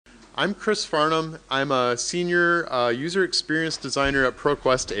I'm Chris Farnum. I'm a senior user experience designer at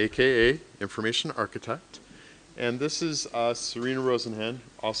ProQuest, aka Information Architect. And this is Serena Rosenhan,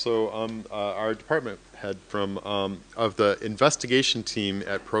 also our department head from of the investigation team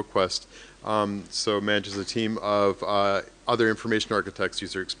at ProQuest. So manages a team of other information architects,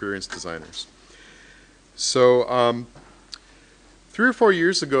 user experience designers. So 3 or 4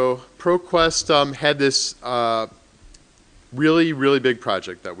 years ago, ProQuest had this really big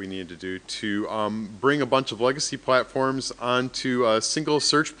project that we needed to do to bring a bunch of legacy platforms onto a single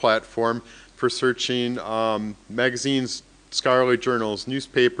search platform for searching magazines, scholarly journals,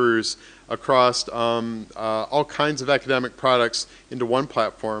 newspapers, across all kinds of academic products into one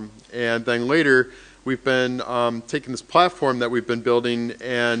platform. And then later, we've been taking this platform that we've been building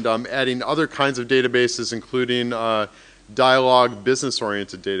and adding other kinds of databases, including dialogue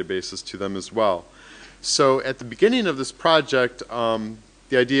business-oriented databases to them as well. So at the beginning of this project, the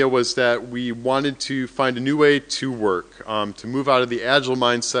idea was that we wanted to find a new way to work, to move out of the agile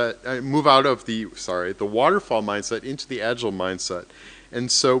mindset, move out of the waterfall mindset into the agile mindset.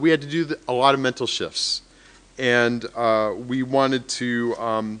 And so we had to do a lot of mental shifts. And we wanted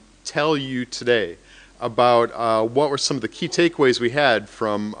to tell you today about what were some of the key takeaways we had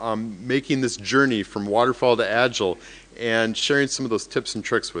from making this journey from waterfall to agile and sharing some of those tips and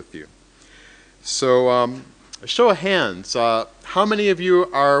tricks with you. So a show of hands, how many of you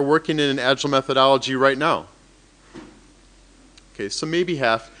are working in an agile methodology right now? Okay, so maybe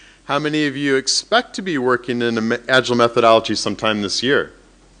half. How many of you expect to be working in an agile methodology sometime this year?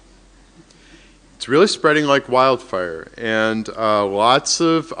 It's really spreading like wildfire, and lots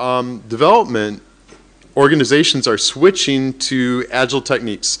of development organizations are switching to agile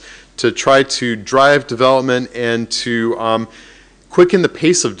techniques to try to drive development and to quicken the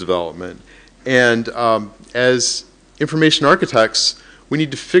pace of development. And as information architects, we need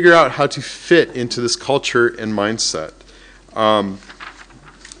to figure out how to fit into this culture and mindset.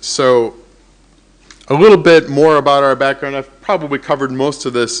 So a little bit more about our background. I've probably covered most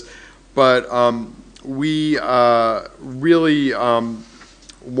of this, but we really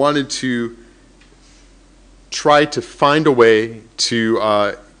wanted to try to find a way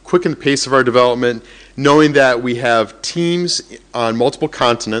to quicken the pace of our development, knowing that we have teams on multiple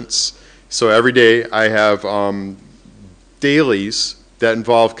continents. So every day I have dailies that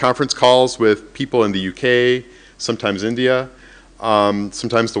involve conference calls with people in the UK, sometimes India,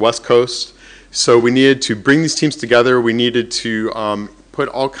 sometimes the West Coast. So we needed to bring these teams together. We needed to put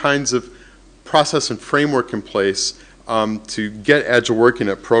all kinds of process and framework in place to get Agile working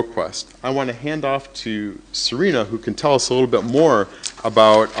at ProQuest. I want to hand off to Serena, who can tell us a little bit more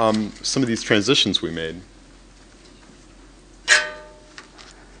about some of these transitions we made.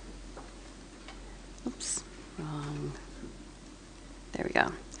 There we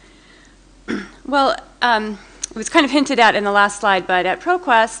go. Well, it was kind of hinted at in the last slide, but at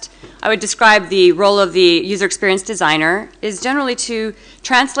ProQuest, I would describe the role of the user experience designer is generally to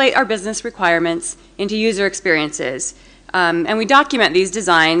translate our business requirements into user experiences. And we document these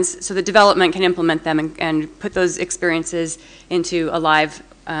designs so that development can implement them and put those experiences into a live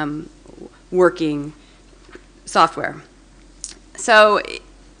working software. So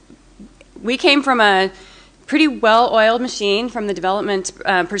we came from a pretty well-oiled machine from the development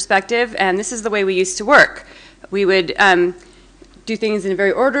perspective, and this is the way we used to work. We would do things in a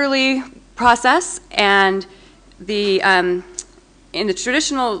very orderly process, and in the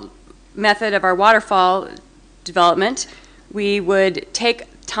traditional method of our waterfall development, we would take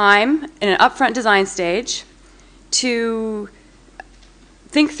time in an upfront design stage to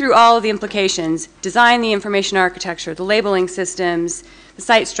think through all of the implications, design the information architecture, the labeling systems, the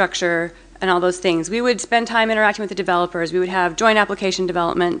site structure, and all those things. We would spend time interacting with the developers. We would have joint application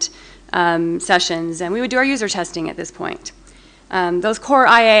development sessions, and we would do our user testing at this point. Those core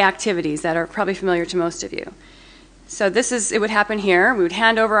IA activities that are probably familiar to most of you. So it would happen here. We would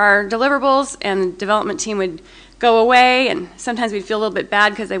hand over our deliverables, and the development team would go away, and sometimes we'd feel a little bit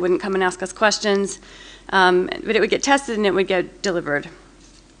bad because they wouldn't come and ask us questions, but it would get tested and it would get delivered.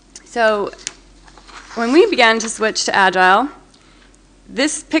 So when we began to switch to Agile,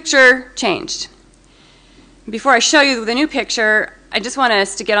 this picture changed. Before I show you the new picture, I just want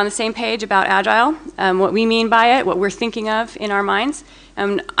us to get on the same page about Agile, what we mean by it, what we're thinking of in our minds.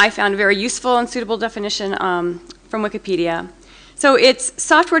 I found a very useful and suitable definition from Wikipedia. So it's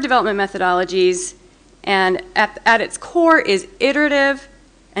software development methodologies, and at its core is iterative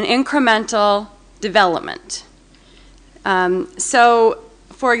and incremental development. So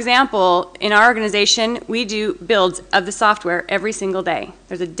for example, in our organization, we do builds of the software every single day.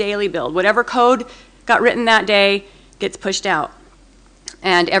 There's a daily build. Whatever code got written that day gets pushed out.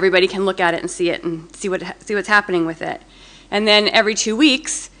 and everybody can look at it and see what's happening with it. And then every 2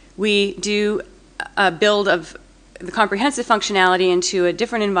 weeks, we do a build of the comprehensive functionality into a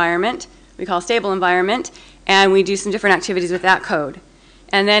different environment, we call a stable environment, and we do some different activities with that code.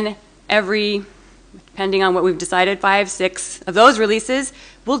 And then depending on what we've decided, 5, 6 of those releases,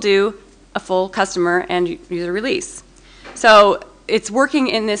 we'll do a full customer and user release. So it's working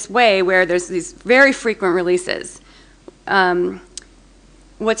in this way where there's these very frequent releases.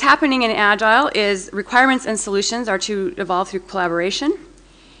 What's happening in Agile is requirements and solutions are to evolve through collaboration.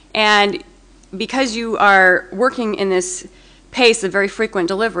 And because you are working in this pace of very frequent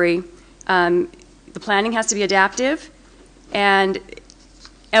delivery, the planning has to be adaptive and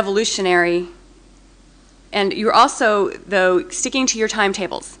evolutionary. And you're also, though, sticking to your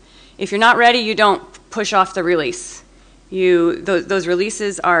timetables. If you're not ready, you don't push off the release. Those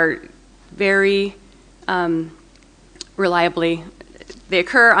releases are very reliably, they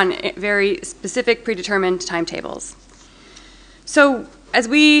occur on very specific predetermined timetables. So as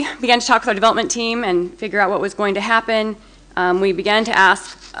we began to talk with our development team and figure out what was going to happen, we began to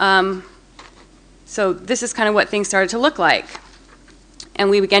ask, so this is kind of what things started to look like. And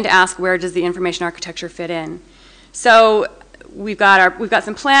we began to ask, where does the information architecture fit in? So we've got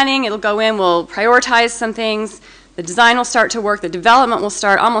some planning, it'll go in, we'll prioritize some things, the design will start to work, the development will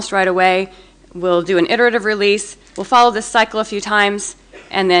start almost right away, we'll do an iterative release, we'll follow this cycle a few times,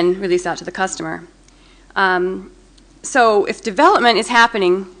 and then release out to the customer. So if development is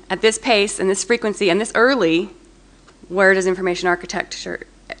happening at this pace and this frequency and this early, where does information architecture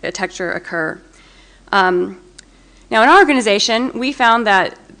occur? Now in our organization, we found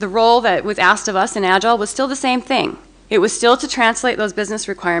that the role that was asked of us in Agile was still the same thing. It was still to translate those business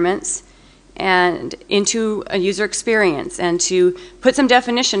requirements and into a user experience and to put some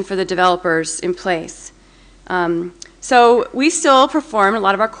definition for the developers in place. So we still perform a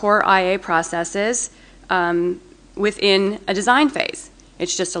lot of our core IA processes within a design phase.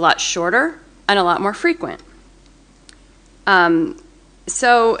 It's just a lot shorter and a lot more frequent.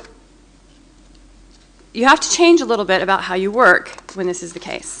 So you have to change a little bit about how you work when this is the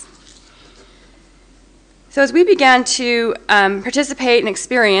case. So as we began to participate and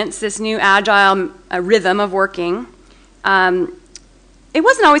experience this new Agile rhythm of working, it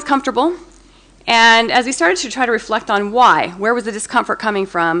wasn't always comfortable. And as we started to try to reflect on where was the discomfort coming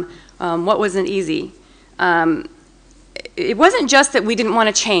from, what wasn't easy, it wasn't just that we didn't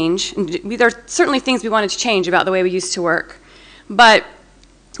want to change. There are certainly things we wanted to change about the way we used to work. But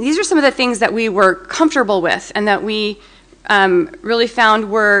these are some of the things that we were comfortable with and that we really found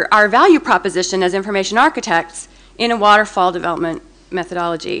were our value proposition as information architects in a waterfall development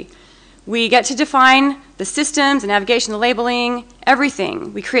methodology. We get to define the systems, the navigation, the labeling,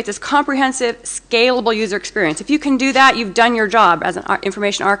 everything. We create this comprehensive, scalable user experience. If you can do that, you've done your job as an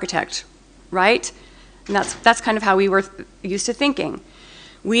information architect, right? And that's kind of how we were used to thinking.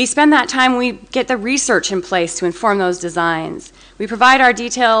 We spend that time, we get the research in place to inform those designs. We provide our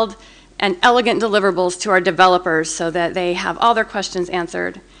detailed and elegant deliverables to our developers so that they have all their questions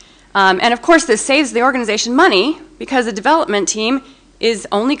answered. And of course, this saves the organization money because the development team is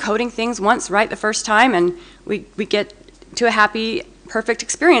only coding things once right the first time, and we get to a happy, perfect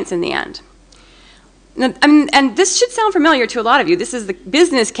experience in the end. And this should sound familiar to a lot of you. This is the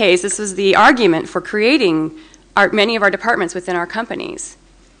business case. This was the argument for creating many of our departments within our companies.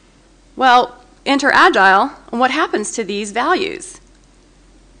 Well, enter Agile, and what happens to these values?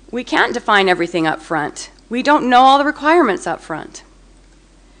 We can't define everything up front. We don't know all the requirements up front.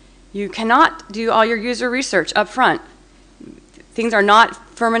 You cannot do all your user research up front. Things are not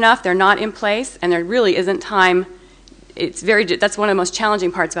firm enough, they're not in place, and there really isn't time. That's one of the most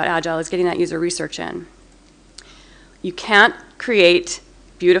challenging parts about Agile is getting that user research in. You can't create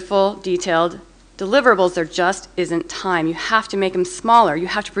beautiful, detailed deliverables. There just isn't time. You have to make them smaller. You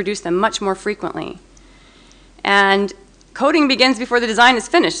have to produce them much more frequently. And coding begins before the design is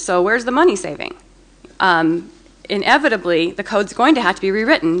finished, so where's the money saving? Inevitably, the code's going to have to be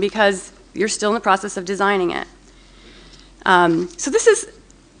rewritten because you're still in the process of designing it. So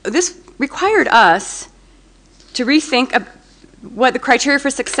this required us to rethink what the criteria for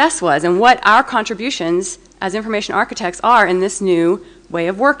success was and what our contributions as information architects are in this new way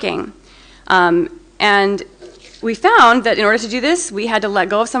of working. And we found that in order to do this, we had to let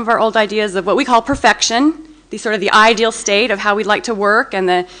go of some of our old ideas of what we call perfection, the ideal state of how we'd like to work and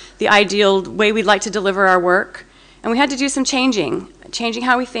the ideal way we'd like to deliver our work. And we had to do some changing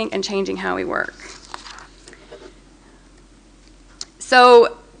how we think and changing how we work.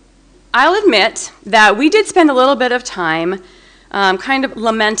 So I'll admit that we did spend a little bit of time kind of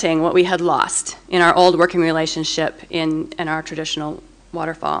lamenting what we had lost in our old working relationship in our traditional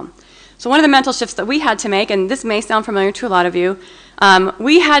waterfall. So one of the mental shifts that we had to make, and this may sound familiar to a lot of you,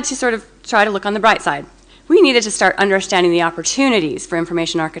 we had to sort of try to look on the bright side. We needed to start understanding the opportunities for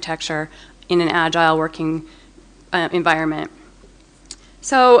information architecture in an agile working environment.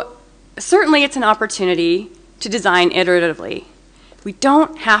 So certainly it's an opportunity to design iteratively. We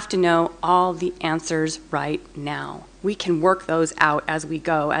don't have to know all the answers right now. We can work those out as we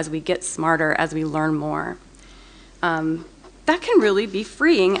go, as we get smarter, as we learn more. That can really be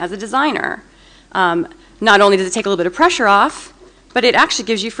freeing as a designer. Not only does it take a little bit of pressure off, but it actually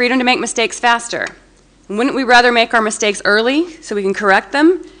gives you freedom to make mistakes faster. Wouldn't we rather make our mistakes early so we can correct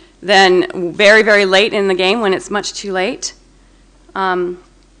them than very, very late in the game when it's much too late? And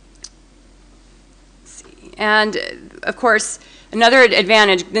of course, another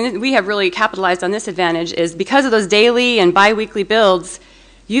advantage, we have really capitalized on this advantage, is because of those daily and bi-weekly builds,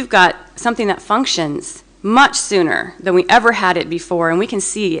 you've got something that functions much sooner than we ever had it before, and we can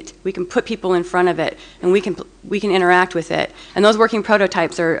see it. We can put people in front of it, and we can interact with it. And those working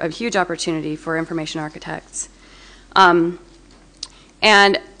prototypes are a huge opportunity for information architects. And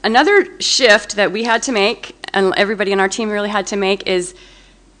another shift that we had to make, and everybody on our team really had to make, is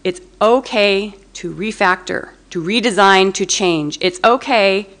it's okay to refactor, to redesign, to change. It's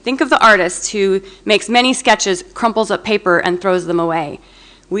okay. Think of the artist who makes many sketches, crumples up paper, and throws them away.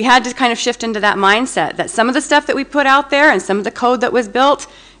 We had to kind of shift into that mindset that some of the stuff that we put out there and some of the code that was built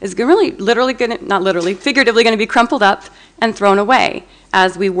is really literally going to, not literally, figuratively going to be crumpled up and thrown away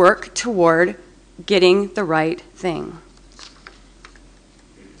as we work toward getting the right thing.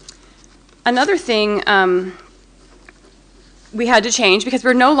 Another thing we had to change, because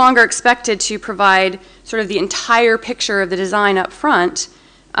we're no longer expected to provide sort of the entire picture of the design up front,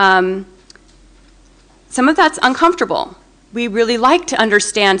 some of that's uncomfortable. We really like to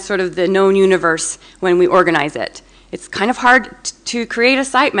understand sort of the known universe when we organize it. It's kind of hard to create a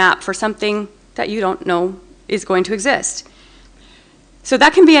sitemap for something that you don't know is going to exist. So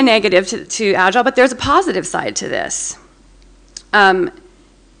that can be a negative to Agile, but there's a positive side to this. You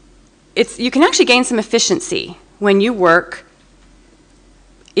can actually gain some efficiency when you work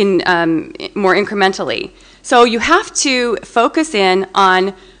in more incrementally. So you have to focus in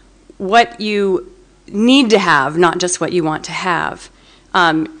on what you need to have, not just what you want to have.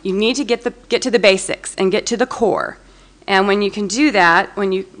 You need to get to the basics and get to the core. And when you can do that,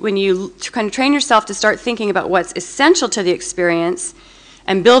 when you kind of train yourself to start thinking about what's essential to the experience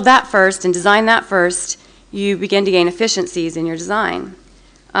and build that first and design that first, you begin to gain efficiencies in your design.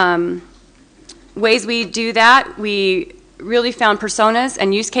 Ways we do that, we really found personas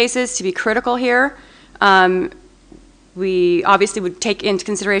and use cases to be critical here. We obviously would take into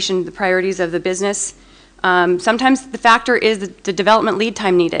consideration the priorities of the business. Sometimes the factor is the development lead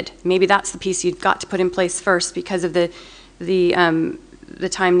time needed. Maybe that's the piece you've got to put in place first because of the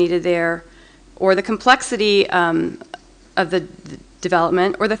time needed there, or the complexity of the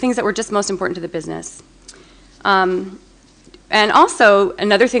development, or the things that were just most important to the business. And also,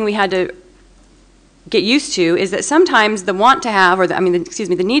 another thing we had to get used to is that sometimes the want to have, or the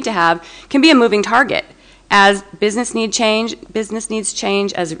need to have, can be a moving target. As business needs change,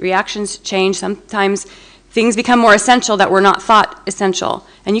 as reactions change, sometimes things become more essential that were not thought essential.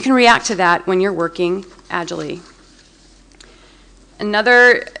 And you can react to that when you're working agilely.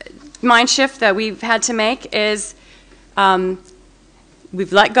 Another mind shift that we've had to make is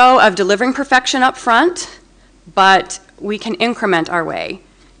we've let go of delivering perfection up front, but we can increment our way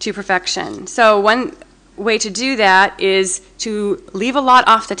to perfection. So one way to do that is to leave a lot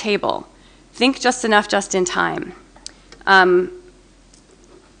off the table. Think just enough, just in time.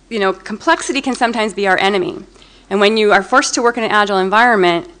 Complexity can sometimes be our enemy. And when you are forced to work in an agile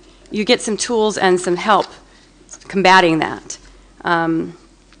environment, you get some tools and some help combating that.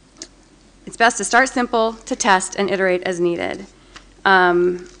 It's best to start simple, to test, and iterate as needed.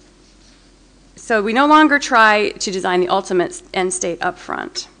 So we no longer try to design the ultimate end state up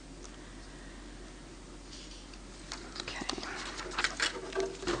front.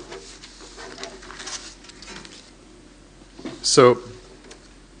 So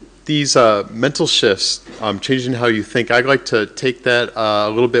these mental shifts, changing how you think, I'd like to take that a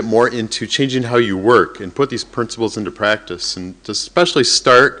little bit more into changing how you work and put these principles into practice, and to especially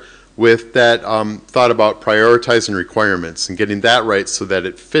start with that thought about prioritizing requirements and getting that right so that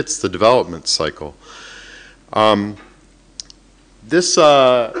it fits the development cycle. This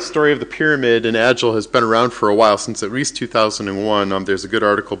story of the pyramid in Agile has been around for a while, since at least 2001. There's a good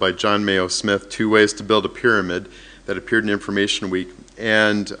article by John Mayo Smith, 2 Ways to Build a Pyramid, that appeared in Information Week,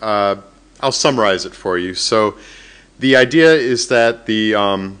 and I'll summarize it for you. So the idea is that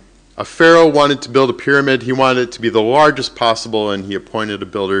a a pharaoh wanted to build a pyramid. He wanted it to be the largest possible, and he appointed a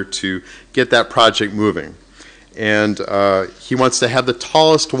builder to get that project moving. And he wants to have the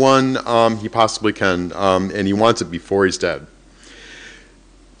tallest one he possibly can, and he wants it before he's dead.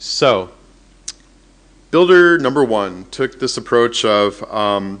 So, builder number one took this approach of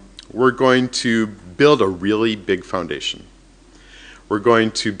we're going to build a really big foundation. We're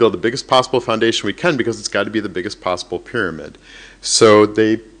going to build the biggest possible foundation we can because it's got to be the biggest possible pyramid. So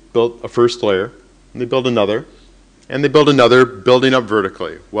they built a first layer, and they built another, and they built another, building up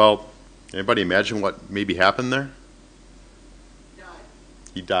vertically. Well, anybody imagine what maybe happened there?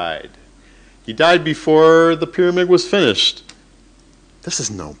 He died. He died before the pyramid was finished. This is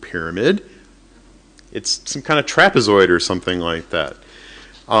no pyramid. It's some kind of trapezoid or something like that.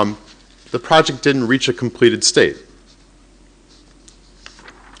 The project didn't reach a completed state.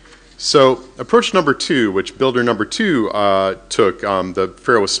 So approach number two, which builder number two took, the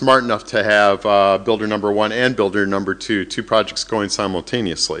pharaoh was smart enough to have builder number one and builder number two projects going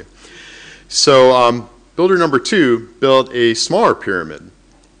simultaneously. So builder number two built a smaller pyramid.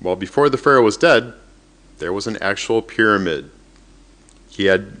 Well, before the pharaoh was dead, there was an actual pyramid. He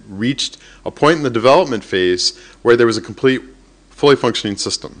had reached a point in the development phase where there was a complete, fully functioning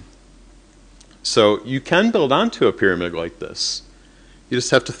system. So you can build onto a pyramid like this. You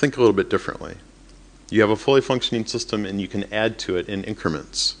just have to think a little bit differently. You have a fully functioning system and you can add to it in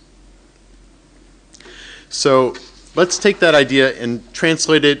increments. So let's take that idea and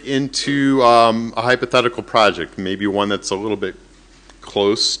translate it into a hypothetical project, maybe one that's a little bit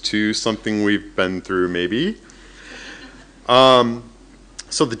close to something we've been through maybe.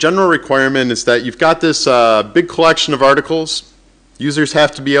 So the general requirement is that you've got this big collection of articles. Users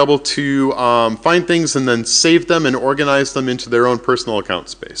have to be able to find things and then save them and organize them into their own personal account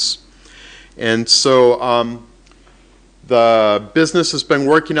space. And so the business has been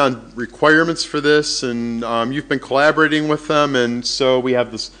working on requirements for this, and you've been collaborating with them, and so we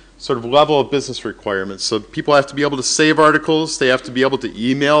have this sort of level of business requirements. So people have to be able to save articles, they have to be able to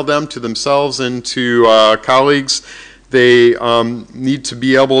email them to themselves and to colleagues. They need to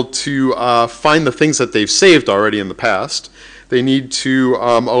be able to find the things that they've saved already in the past. They need to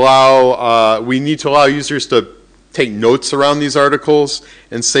we need to allow users to take notes around these articles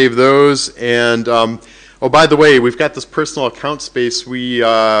and save those. And oh, by the way, we've got this personal account space. We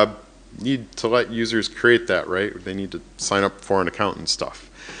need to let users create that, right? They need to sign up for an account and stuff.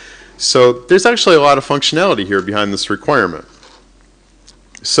 So there's actually a lot of functionality here behind this requirement.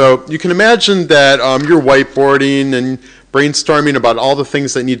 So you can imagine that you're whiteboarding and brainstorming about all the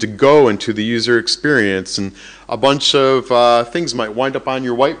things that need to go into the user experience, and a bunch of things might wind up on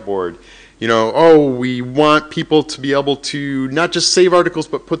your whiteboard. You know, oh, we want people to be able to not just save articles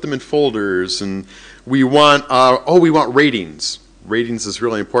but put them in folders, and we want we want ratings. Ratings is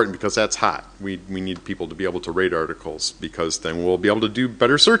really important because that's hot. We need people to be able to rate articles because then we'll be able to do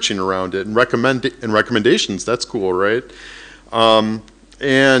better searching around it and recommendations. That's cool, right?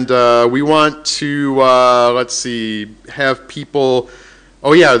 And we want to, let's see, have people,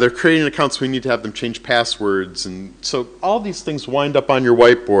 oh yeah, they're creating accounts, so we need to have them change passwords. And so all these things wind up on your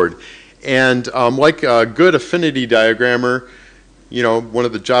whiteboard. And like a good affinity diagrammer, you know, one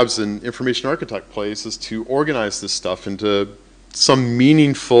of the jobs an information architect plays is to organize this stuff into some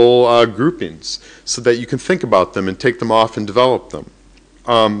meaningful groupings so that you can think about them and take them off and develop them.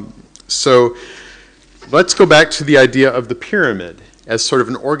 So let's go back to the idea of the pyramid as sort of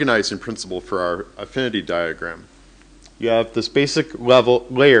an organizing principle for our affinity diagram. You have this basic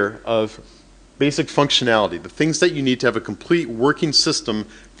layer of basic functionality, the things that you need to have a complete working system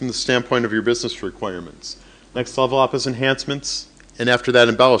from the standpoint of your business requirements. Next level up is enhancements, and after that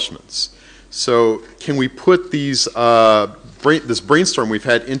embellishments. So can we put these this brainstorm we've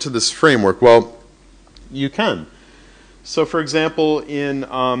had into this framework? Well, you can. So for example, in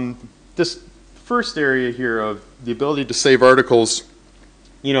this first area here of the ability to save articles,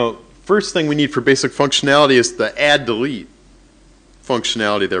 you know, first thing we need for basic functionality is the add delete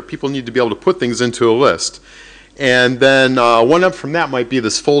functionality there. People need to be able to put things into a list. And then one up from that might be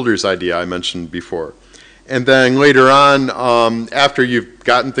this folders idea I mentioned before. And then later on, after you've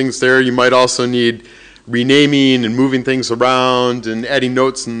gotten things there, you might also need renaming and moving things around and adding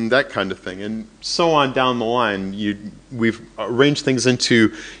notes and that kind of thing, and so on down the line. We've arranged things into,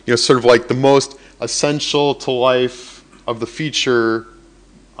 you know, sort of like the most essential to life of the feature.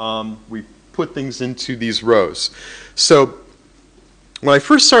 We put things into these rows. So when I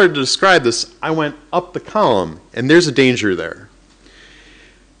first started to describe this, I went up the column, and there's a danger there.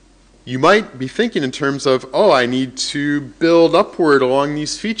 you might be thinking in terms of, oh, I need to build upward along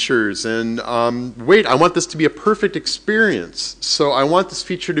these features, and wait, I want this to be a perfect experience. So I want this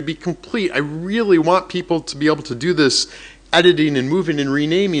feature to be complete. I really want people to be able to do this editing and moving and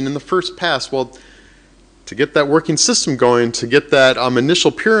renaming in the first pass. Well, to get that working system going, to get that initial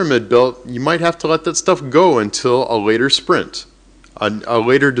pyramid built, you might have to let that stuff go until a later sprint, a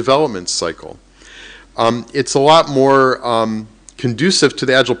later development cycle. It's a lot more conducive to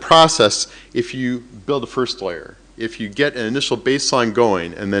the Agile process if you build a first layer, if you get an initial baseline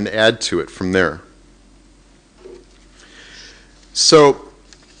going and then add to it from there. So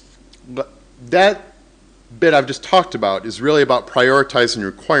that bit I've just talked about is really about prioritizing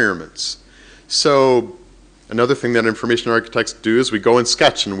requirements. So another thing that information architects do is we go and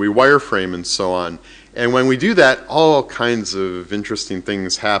sketch and we wireframe and so on. And when we do that, all kinds of interesting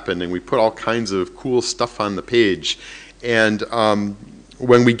things happen, and we put all kinds of cool stuff on the page. And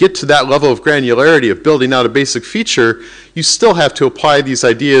when we get to that level of granularity of building out a basic feature, you still have to apply these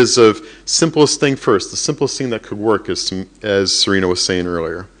ideas of simplest thing first, the simplest thing that could work, as Serena was saying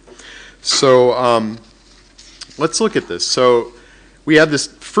earlier. So let's look at this. So we have this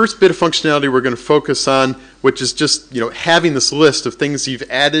first bit of functionality we're going to focus on, which is just having this list of things you've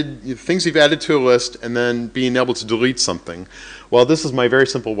added to a list, and then being able to delete something. Well, this is my very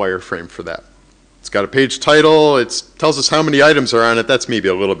simple wireframe for that. It's got a page title. It tells us how many items are on it. That's maybe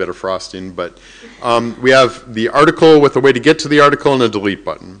a little bit of frosting, but we have the article with a way to get to the article and a delete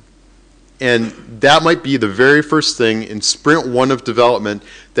button. And that might be the very first thing in sprint 1 of development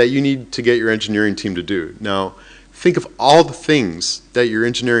that you need to get your engineering team to do. Now, think of all the things that your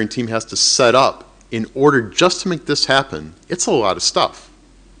engineering team has to set up in order just to make this happen. It's a lot of stuff.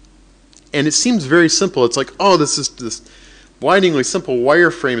 And it seems very simple. It's like, oh, this is this blindingly simple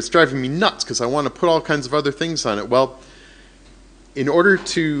wireframe. It's driving me nuts because I want to put all kinds of other things on it. Well, in order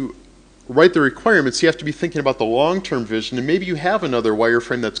to write the requirements, you have to be thinking about the long-term vision, and maybe you have another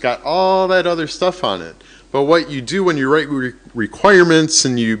wireframe that's got all that other stuff on it. But what you do when you write requirements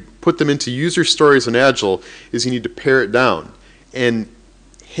and you put them into user stories in Agile is you need to pare it down and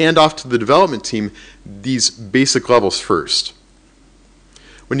hand off to the development team these basic levels first.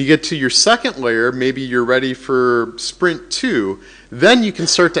 When you get to your second layer, maybe you're ready for sprint 2, then you can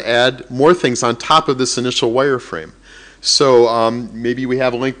start to add more things on top of this initial wireframe. So maybe we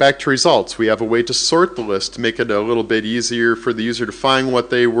have a link back to results. We have a way to sort the list to make it a little bit easier for the user to find what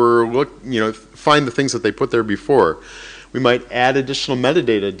they were find the things that they put there before. We might add additional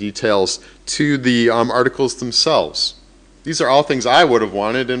metadata details to the articles themselves. These are all things I would have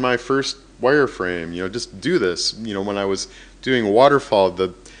wanted in my first wireframe. Just do this. When I was doing waterfall,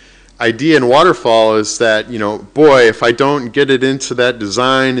 the idea in waterfall is that, boy, if I don't get it into that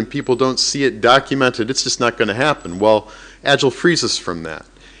design and people don't see it documented, it's just not going to happen. Well, Agile frees us from that.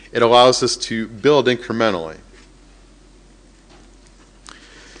 It allows us to build incrementally.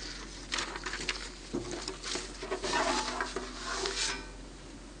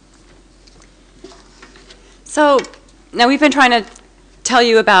 So now we've been trying to tell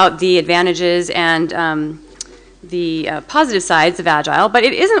you about the advantages and the positive sides of Agile, but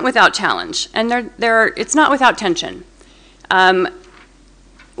it isn't without challenge, and it's not without tension.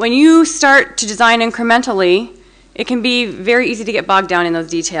 When you start to design incrementally, it can be very easy to get bogged down in those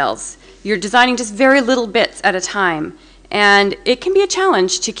details. You're designing just very little bits at a time, and it can be a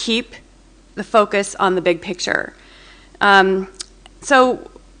challenge to keep the focus on the big picture. So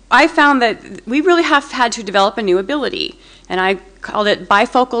I found that we really have had to develop a new ability, and I called it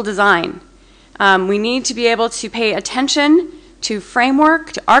bifocal design. We need to be able to pay attention to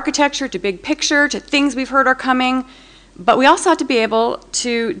framework, to architecture, to big picture, to things we've heard are coming, but we also have to be able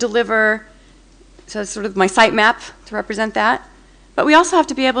to deliver, so sort of my sitemap to represent that, but we also have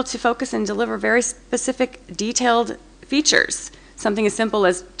to be able to focus and deliver very specific, detailed features, something as simple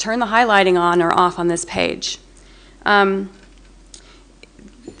as turn the highlighting on or off on this page. And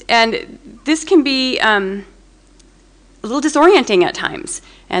this can be a little disorienting at times.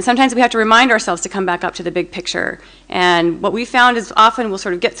 And sometimes we have to remind ourselves to come back up to the big picture. And what we found is often we'll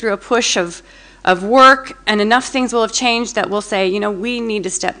sort of get through a push of work, and enough things will have changed that we'll say, we need to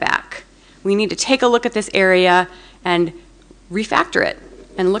step back. We need to take a look at this area and refactor it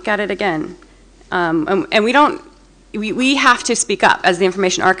and look at it again. And we have to speak up as the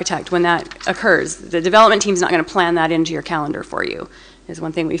information architect when that occurs. The development team's not going to plan that into your calendar for you, is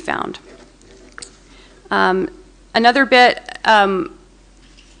one thing we found. Another bit,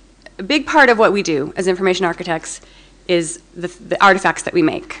 a big part of what we do as information architects is the artifacts that we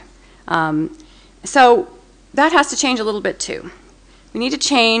make. So that has to change a little bit too. We need to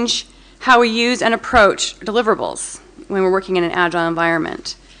change how we use and approach deliverables when we're working in an agile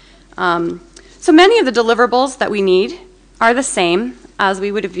environment. So many of the deliverables that we need are the same as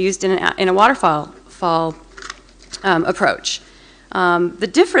we would have used in a waterfall approach. The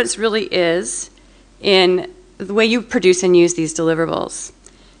difference really is in the way you produce and use these deliverables.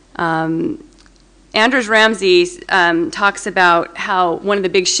 Anders Ramsey talks about how one of the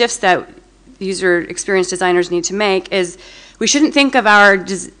big shifts that user experience designers need to make is we shouldn't think of our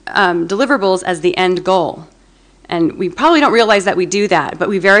deliverables as the end goal. And we probably don't realize that we do that, but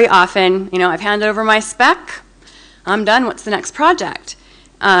we very often, I've handed over my spec, I'm done, what's the next project?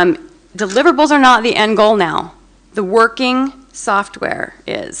 Deliverables are not the end goal now. The working software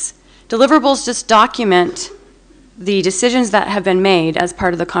is. Deliverables just document the decisions that have been made as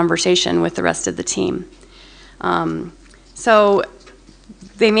part of the conversation with the rest of the team. So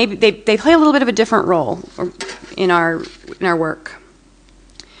they play a little bit of a different role in our work.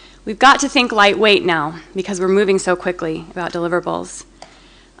 We've got to think lightweight now because we're moving so quickly about deliverables.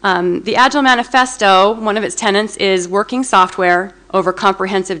 The Agile Manifesto, one of its tenets is working software over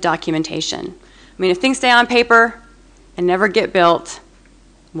comprehensive documentation. I mean, if things stay on paper and never get built,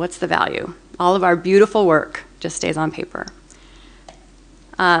 what's the value? All of our beautiful work just stays on paper.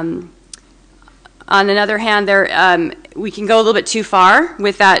 On another hand, we can go a little bit too far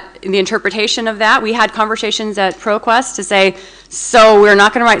with that, in the interpretation of that. We had conversations at ProQuest to say, so we're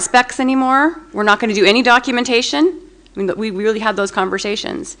not going to write specs anymore. We're not going to do any documentation. I mean, we really had those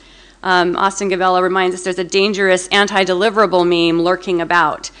conversations. Austin Gavella reminds us there's a dangerous anti-deliverable meme lurking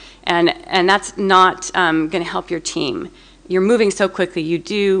about, and that's not going to help your team. You're moving so quickly.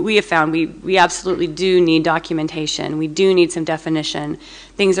 We have found we absolutely do need documentation. We do need some definition.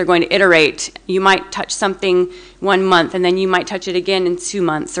 Things are going to iterate. You might touch something 1 month, and then you might touch it again in 2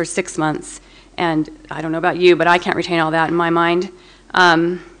 months or 6 months. And I don't know about you, but I can't retain all that in my mind.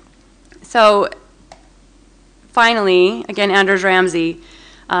 So finally, again, Anders Ramsey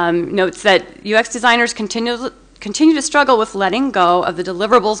notes that UX designers continue to struggle with letting go of the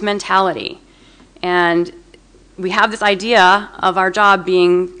deliverables mentality. And we have this idea of our job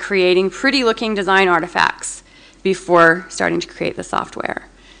being creating pretty looking design artifacts before starting to create the software.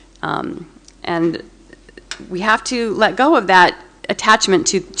 And we have to let go of that attachment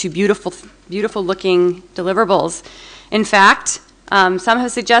to beautiful looking deliverables. In fact, some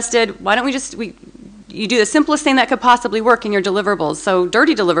have suggested, why don't you do the simplest thing that could possibly work in your deliverables, so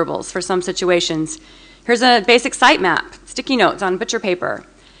dirty deliverables for some situations. Here's a basic sitemap, sticky notes on butcher paper.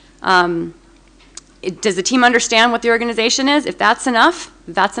 Does the team understand what the organization is? If that's enough,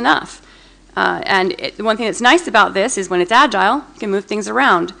 that's enough. One thing that's nice about this is when it's agile, you can move things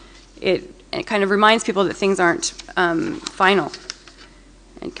around. It kind of reminds people that things aren't final.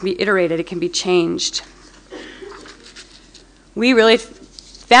 It can be iterated, it can be changed. We really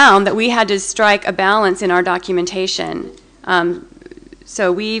found that we had to strike a balance in our documentation.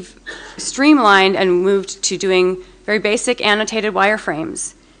 So we've streamlined and moved to doing very basic annotated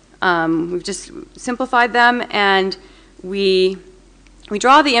wireframes. We've just simplified them, and we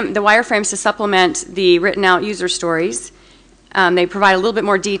draw the wireframes to supplement the written out user stories. They provide a little bit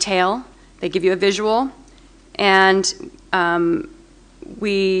more detail. They give you a visual, and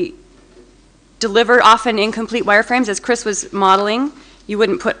we deliver often incomplete wireframes. As Chris was modeling, you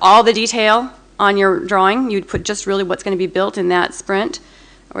wouldn't put all the detail on your drawing. You'd put just really what's going to be built in that sprint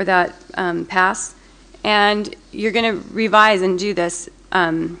or that pass. And you're going to revise and do this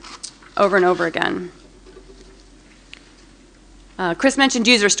over and over again. Chris mentioned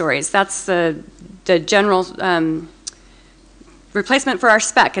user stories. That's the general replacement for our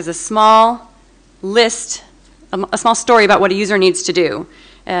spec is a small list, a small story about what a user needs to do.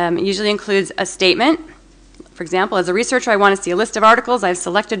 It usually includes a statement. For example, as a researcher, I want to see a list of articles I've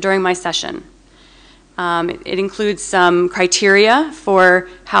selected during my session. It includes some criteria for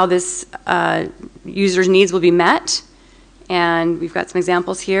how this user's needs will be met, and we've got some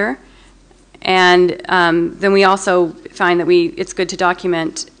examples here. And then we also find that it's good to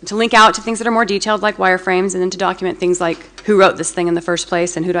document, to link out to things that are more detailed like wireframes, and then to document things like who wrote this thing in the first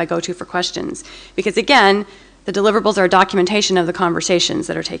place and who do I go to for questions. Because again, the deliverables are a documentation of the conversations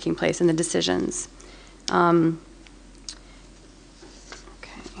that are taking place and the decisions.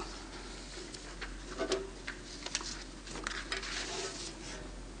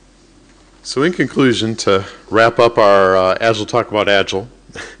 So in conclusion, to wrap up our Agile Talk about Agile,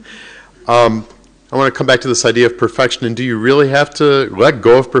 I want to come back to this idea of perfection, and do you really have to let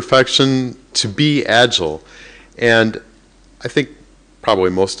go of perfection to be Agile? And I think probably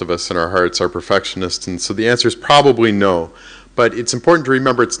most of us in our hearts are perfectionists, and so the answer is probably no. But it's important to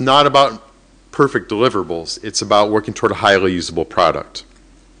remember it's not about perfect deliverables, it's about working toward a highly usable product.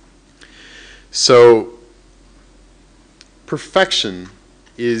 So perfection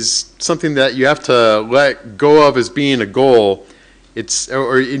is something that you have to let go of as being a goal.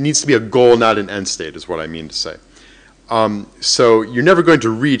 Or it needs to be a goal, not an end state, is what I mean to say. So you're never going to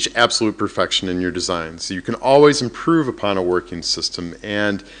reach absolute perfection in your designs. You can always improve upon a working system,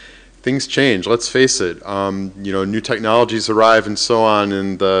 and things change. Let's face it. You know, new technologies arrive and so on,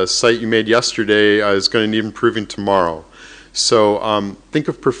 and the site you made yesterday is going to need improving tomorrow. So think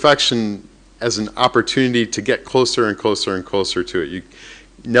of perfection as an opportunity to get closer and closer and closer to it. You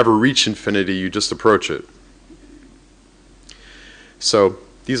never reach infinity, you just approach it. So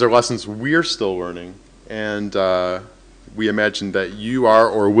these are lessons we're still learning, and we imagine that you are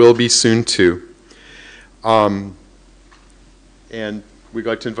or will be soon too. And we'd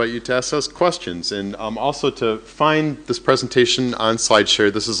like to invite you to ask us questions, and also to find this presentation on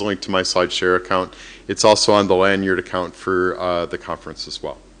Slideshare. This is a link to my Slideshare account. It's also on the lanyard account for the conference as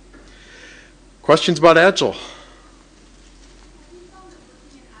well. Questions about Agile?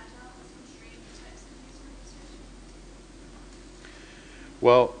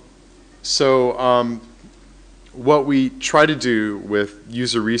 Well, so what we try to do with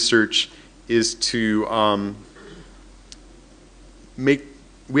user research is to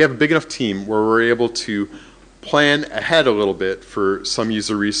we have a big enough team where we're able to plan ahead a little bit for some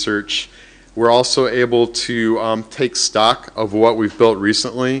user research. We're also able to take stock of what we've built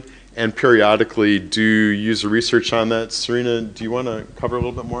recently and periodically do user research on that. Serena, do you want to cover a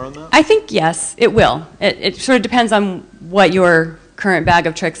little bit more on that? I think yes, it will. It sort of depends on what your current bag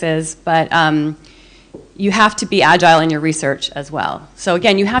of tricks is, but you have to be agile in your research as well. So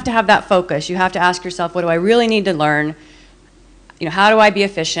again, you have to have that focus. You have to ask yourself, what do I really need to learn? You know, how do I be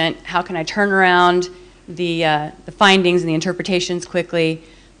efficient? How can I turn around the findings and the interpretations quickly?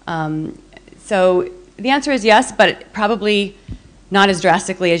 So the answer is yes, but probably not as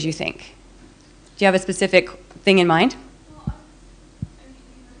drastically as you think. Do you have a specific thing in mind?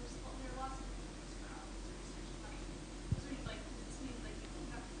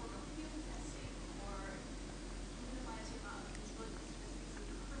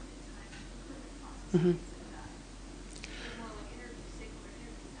 Mm-hmm.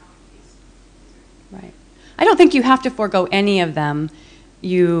 Right. I don't think you have to forego any of them.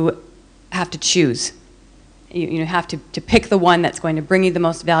 You have to choose. You have to pick the one that's going to bring you the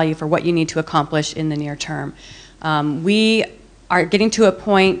most value for what you need to accomplish in the near term. We are getting to a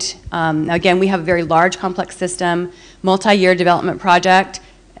point, again, we have a very large, complex system, multi-year development project.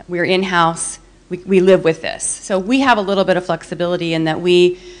 We're in-house. We live with this. So we have a little bit of flexibility in that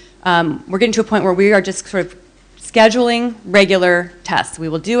we're getting to a point where we are just sort of scheduling regular tests. We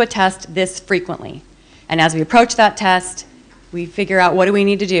will do a test this frequently. And as we approach that test, we figure out what do we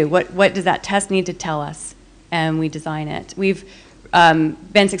need to do? What does that test need to tell us? And we design it. We've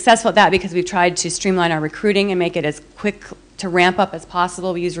been successful at that because we've tried to streamline our recruiting and make it as quick to ramp up as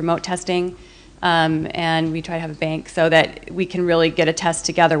possible. We use remote testing, and we try to have a bank so that we can really get a test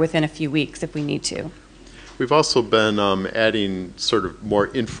together within a few weeks if we need to. We've also been adding sort of more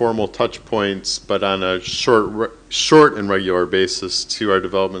informal touch points, but on a short and regular basis to our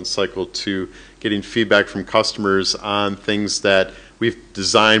development cycle, to getting feedback from customers on things that we've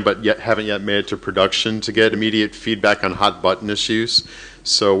designed but haven't yet made it to production, to get immediate feedback on hot button issues.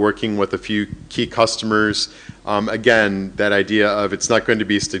 So working with a few key customers, again, that idea of it's not going to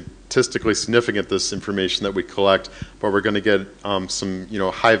be statistically significant, this information that we collect, but we're going to get some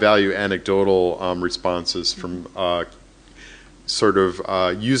high value anecdotal responses from sort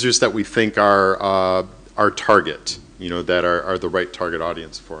of users that we think are our target, that are the right target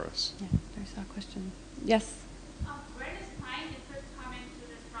audience for us. Yeah, there's a question. Yes? Where does time input come into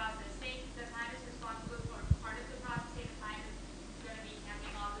this process? Say the time is responsible for part of the process, say the time is going to be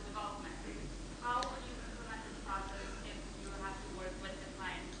handling all the development. How will you implement this process if you have to work with the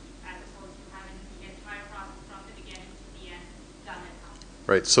client as opposed to having the entire process from the beginning to the end done in-house?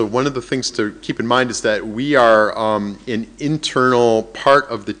 Right, so one of the things to keep in mind is that we are an internal part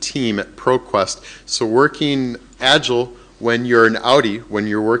of the team at ProQuest. So working Agile when you're an Audi, when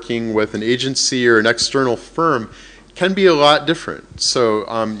you're working with an agency or an external firm, can be a lot different. So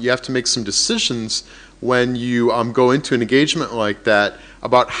you have to make some decisions when you go into an engagement like that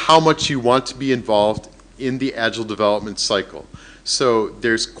about how much you want to be involved in the Agile development cycle. So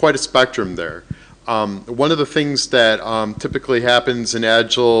there's quite a spectrum there. One of the things that typically happens in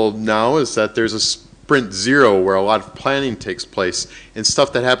Agile now is that there's a sprint zero where a lot of planning takes place and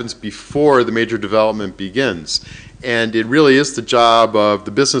stuff that happens before the major development begins. And it really is the job of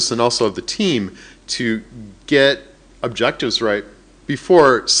the business and also of the team to get objectives right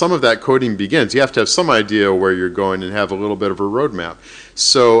before some of that coding begins. You have to have some idea where you're going and have a little bit of a roadmap.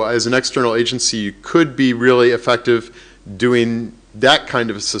 So as an external agency, you could be really effective doing that kind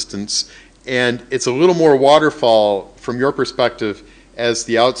of assistance. And it's a little more waterfall from your perspective as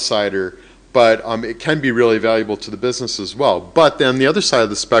the outsider, but it can be really valuable to the business as well. But then the other side of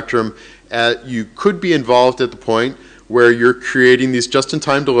the spectrum, you could be involved at the point where you're creating these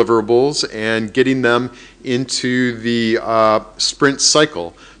just-in-time deliverables and getting them into the sprint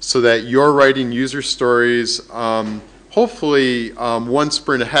cycle so that you're writing user stories hopefully one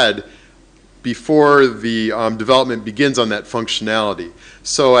sprint ahead before the development begins on that functionality.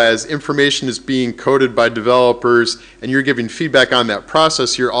 So as information is being coded by developers and you're giving feedback on that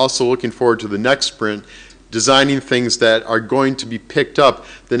process, you're also looking forward to the next sprint, designing things that are going to be picked up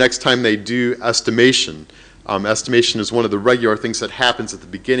the next time they do estimation. Estimation is one of the regular things that happens at the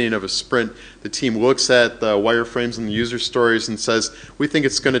beginning of a sprint. The team looks at the wireframes and the user stories and says, we think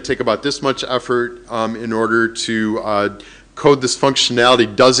it's going to take about this much effort in order to code this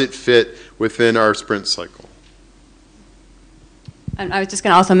functionality. Does it fit within our sprint cycle? And I was just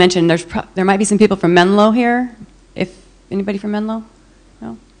going to also mention there might be some people from Menlo here. If anybody from Menlo?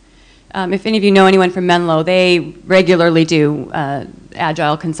 No? If any of you know anyone from Menlo, they regularly do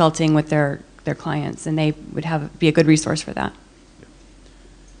agile consulting with their clients, and they would be a good resource for that.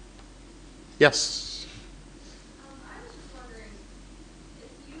 Yes. I was just wondering,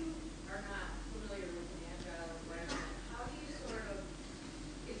 if you are not familiar with an agile environment, how do you sort of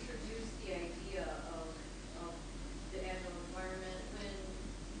introduce the idea of the agile environment when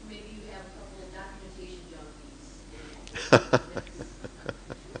maybe you have a couple of documentation junkies? I think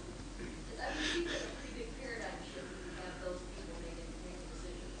that's a pretty big paradigm shift when you have those people making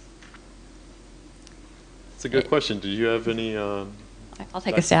decisions. It's a good question. Did you have any I'll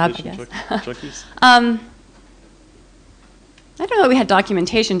take a stab, I guess. junkies? I don't know that we had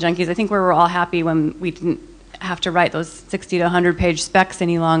documentation junkies. I think we were all happy when we didn't have to write those 60 to 100-page specs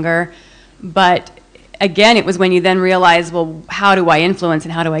any longer. But again, it was when you then realize, well, how do I influence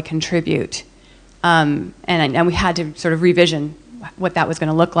and how do I contribute? And we had to sort of revision what that was going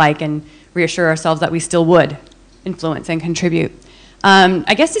to look like and reassure ourselves that we still would influence and contribute.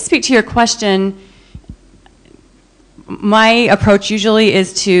 I guess to speak to your question, my approach usually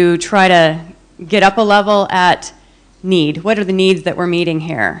is to try to get up a level at need. What are the needs that we're meeting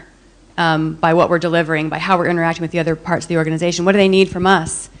here by what we're delivering, by how we're interacting with the other parts of the organization? What do they need from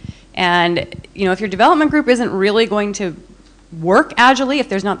us? And if your development group isn't really going to work agilely, if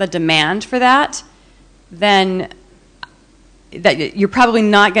there's not the demand for that, then you're probably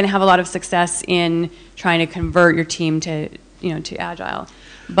not going to have a lot of success in trying to convert your team to agile.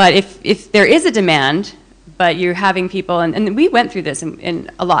 But if there is a demand, but you're having people, and we went through this, and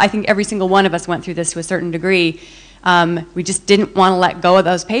a lot. I think every single one of us went through this to a certain degree. We just didn't want to let go of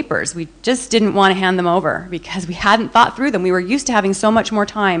those papers. We just didn't want to hand them over because we hadn't thought through them. We were used to having so much more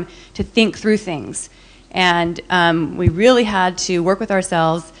time to think through things. And we really had to work with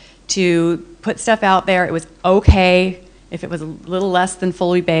ourselves to put stuff out there. It was okay if it was a little less than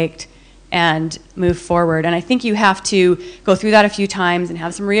fully baked, and move forward. And I think you have to go through that a few times and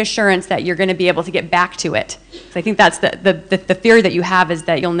have some reassurance that you're going to be able to get back to it. So I think that's the theory that you have, is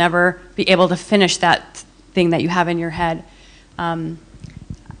that you'll never be able to finish that thing that you have in your head.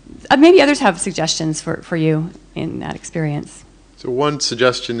 Maybe others have suggestions for you in that experience. So one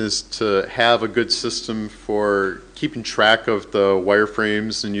suggestion is to have a good system for keeping track of the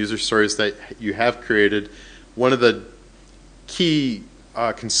wireframes and user stories that you have created. One of the key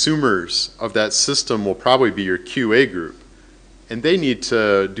consumers of that system will probably be your QA group. And they need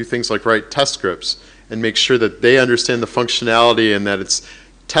to do things like write test scripts and make sure that they understand the functionality and that it's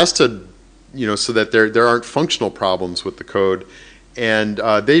tested, so that there aren't functional problems with the code. And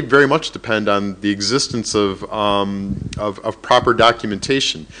they very much depend on the existence of proper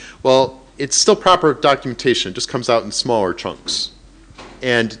documentation. Well, it's still proper documentation. It just comes out in smaller chunks.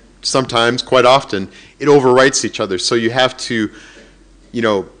 And sometimes, quite often, it overwrites each other. So you have to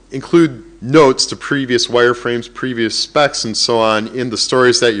include notes to previous wireframes, previous specs, and so on in the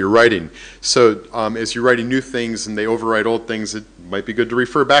stories that you're writing. So as you're writing new things and they overwrite old things, it might be good to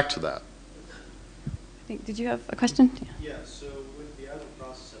refer back to that. Did you have a question? Yeah, so with the agile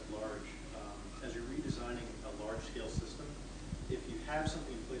process at large, as you're redesigning a large-scale system, if you have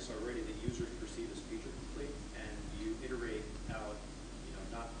something in place already that users perceive as feature complete, and you iterate out,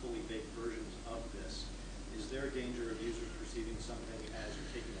 not fully baked versions of this, is there a danger of users perceiving something as you're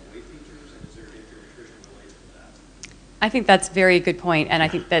taking away features, and is there a danger of attrition related to that? I think that's a very good point, and I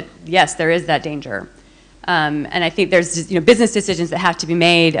think that, yes, there is that danger. And I think there's business decisions that have to be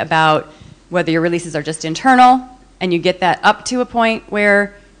made about whether your releases are just internal, and you get that up to a point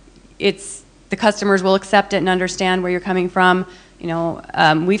where the customers will accept it and understand where you're coming from.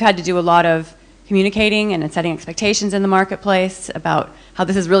 We've had to do a lot of communicating and setting expectations in the marketplace about how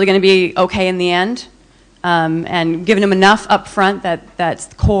this is really going to be okay in the end, and giving them enough upfront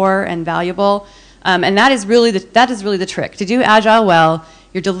that's core and valuable. And that is really the trick. To do Agile well,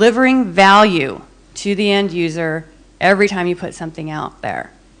 you're delivering value to the end user every time you put something out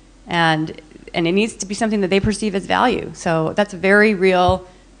there. And it needs to be something that they perceive as value. So that's a very real,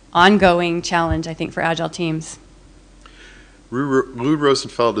 ongoing challenge, I think, for Agile teams. Lou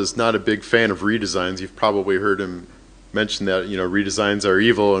Rosenfeld is not a big fan of redesigns. You've probably heard him mention that, redesigns are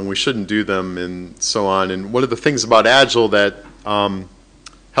evil and we shouldn't do them and so on. And one of the things about Agile that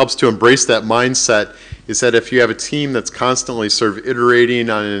helps to embrace that mindset is that if you have a team that's constantly sort of iterating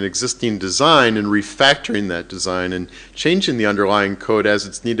on an existing design and refactoring that design and changing the underlying code as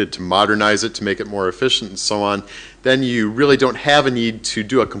it's needed to modernize it, to make it more efficient and so on, then you really don't have a need to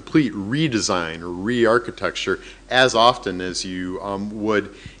do a complete redesign or re-architecture as often as you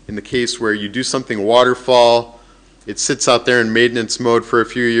would in the case where you do something waterfall, it sits out there in maintenance mode for a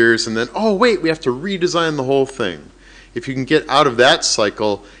few years, and then, oh wait, we have to redesign the whole thing. If you can get out of that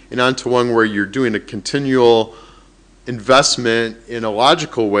cycle and onto one where you're doing a continual investment in a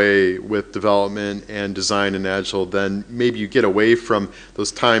logical way with development and design and Agile, then maybe you get away from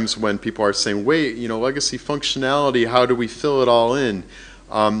those times when people are saying, wait, legacy functionality, how do we fill it all in?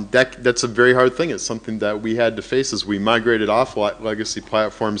 That's a very hard thing. It's something that we had to face as we migrated off legacy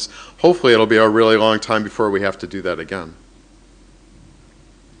platforms. Hopefully it'll be a really long time before we have to do that again.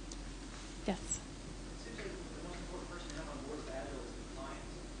 Yes.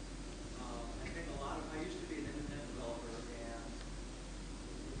 I used to be an independent developer, and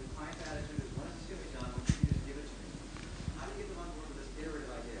the client's attitude is, when is this going to be done? When can you just give it to me? How do you get them on board with this iterative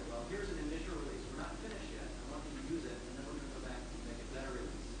idea? Well, here's an initial release. We're not finished yet. I want you to use it, and then we're going to go back and make a better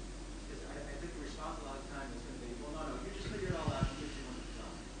release. Because I think the response a lot of times is going to be, well, no, you just figure it all out and give me when it's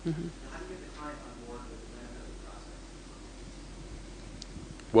done. Mm-hmm. How do you get the client on board with the benefit of the process?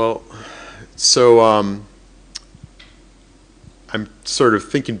 Well, so I'm sort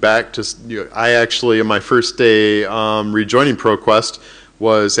of thinking back to, I actually, on my first day rejoining ProQuest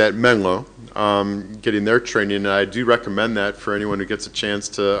was at Menlo, getting their training, and I do recommend that for anyone who gets a chance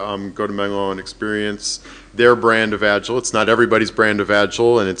to go to Menlo and experience their brand of Agile. It's not everybody's brand of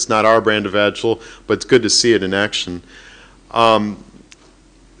Agile, and it's not our brand of Agile, but it's good to see it in action.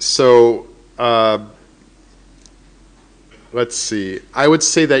 Let's see. I would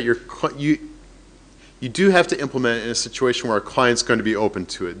say that you do have to implement it in a situation where a client's going to be open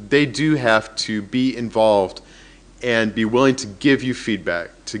to it. They do have to be involved and be willing to give you feedback,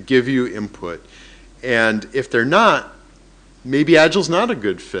 to give you input. And if they're not, maybe Agile's not a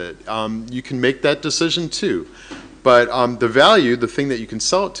good fit. You can make that decision too. But the value, the thing that you can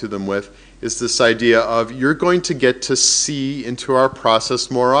sell it to them with, is this idea of you're going to get to see into our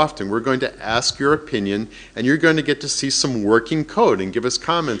process more often. We're going to ask your opinion, and you're going to get to see some working code and give us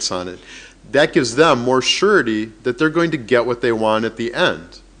comments on it. That gives them more surety that they're going to get what they want at the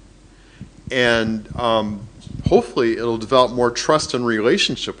end. And hopefully it'll develop more trust and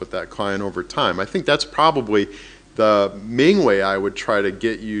relationship with that client over time. I think that's probably the main way I would try to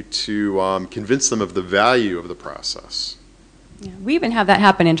get you to convince them of the value of the process. Yeah, we even have that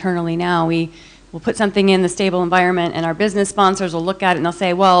happen internally now. We'll put something in the stable environment, and our business sponsors will look at it and they'll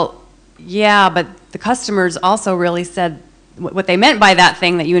say, well, yeah, but the customers also really said what they meant by that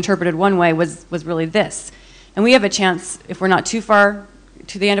thing that you interpreted one way was really this. And we have a chance, if we're not too far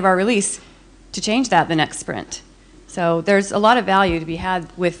to the end of our release, to change that the next sprint. So there's a lot of value to be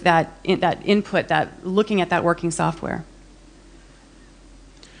had with that input, that looking at that working software.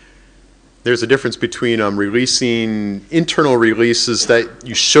 There's a difference between releasing internal releases that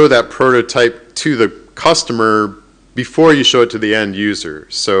you show that prototype to the customer before you show it to the end user.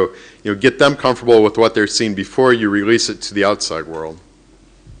 So get them comfortable with what they're seeing before you release it to the outside world.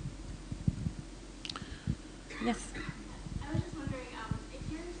 Yes. I was just wondering, if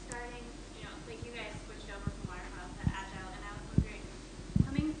you're starting, like you guys switched over from waterfall to Agile, and I was wondering,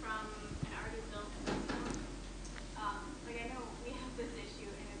 coming from an already built system, like I know we have this issue,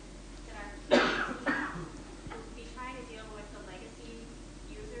 and it's that our team will be trying to deal with the legacy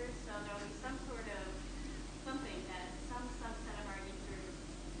users, so there will be some sort of something that some subset of our users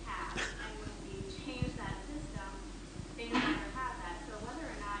have, and when we change that system, they no longer have that. So whether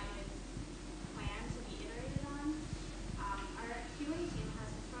or not it is planned to be iterated on,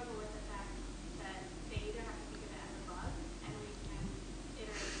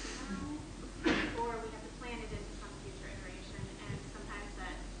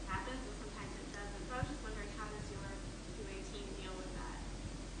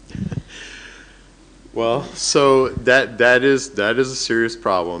 Well, so that is a serious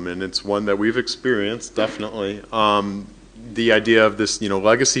problem, and it's one that we've experienced definitely. The idea of this,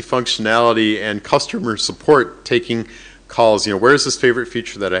 legacy functionality and customer support taking calls. Where's this favorite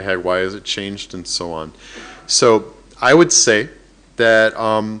feature that I had? Why has it changed, and so on. So I would say that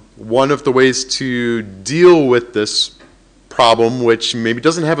one of the ways to deal with this problem, which maybe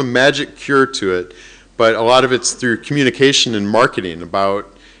doesn't have a magic cure to it, but a lot of it's through communication and marketing about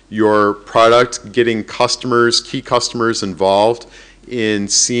your product, getting customers, key customers involved in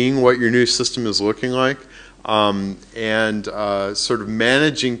seeing what your new system is looking like, and sort of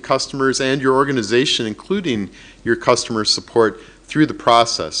managing customers and your organization, including your customer support, through the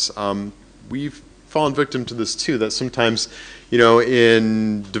process. We've fallen victim to this too, that sometimes,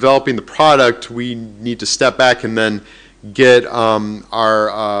 in developing the product, we need to step back and then get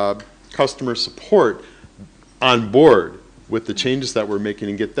our customer support on board with the changes that we're making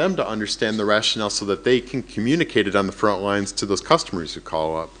and get them to understand the rationale so that they can communicate it on the front lines to those customers who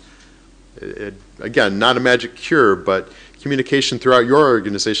call up. Again, not a magic cure, but communication throughout your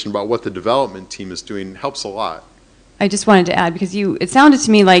organization about what the development team is doing helps a lot. I just wanted to add, because it sounded to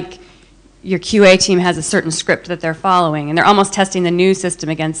me like your QA team has a certain script that they're following, and they're almost testing the new system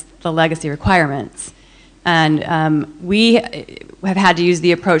against the legacy requirements. And we have had to use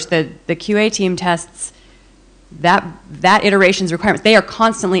the approach that the QA team tests that iteration's requirements. They are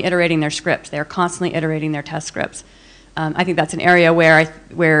constantly iterating their scripts. They are constantly iterating their test scripts. I think that's an area where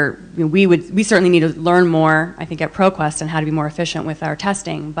we certainly need to learn more, I think, at ProQuest on how to be more efficient with our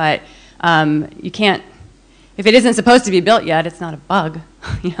testing. But you can't, if it isn't supposed to be built yet, it's not a bug,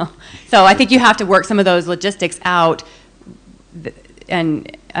 So I think you have to work some of those logistics out,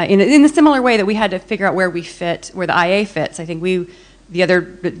 and in a similar way that we had to figure out where we fit, where the IA fits. I think the other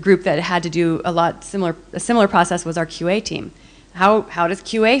group that had to do a similar process was our QA team. How does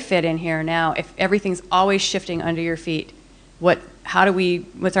QA fit in here now? If everything's always shifting under your feet, what's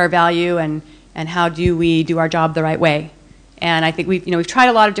our value, and how do we do our job the right way? And I think we've tried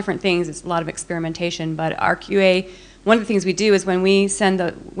a lot of different things. It's a lot of experimentation, but our QA, one of the things we do is when we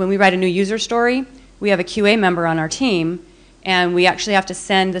write a new user story, we have a QA member on our team, and we actually have to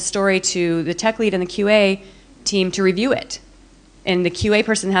send the story to the tech lead and the QA team to review it. And the QA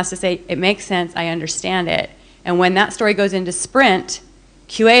person has to say, it makes sense, I understand it. And when that story goes into sprint,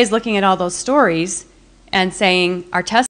 QA is looking at all those stories and saying, our test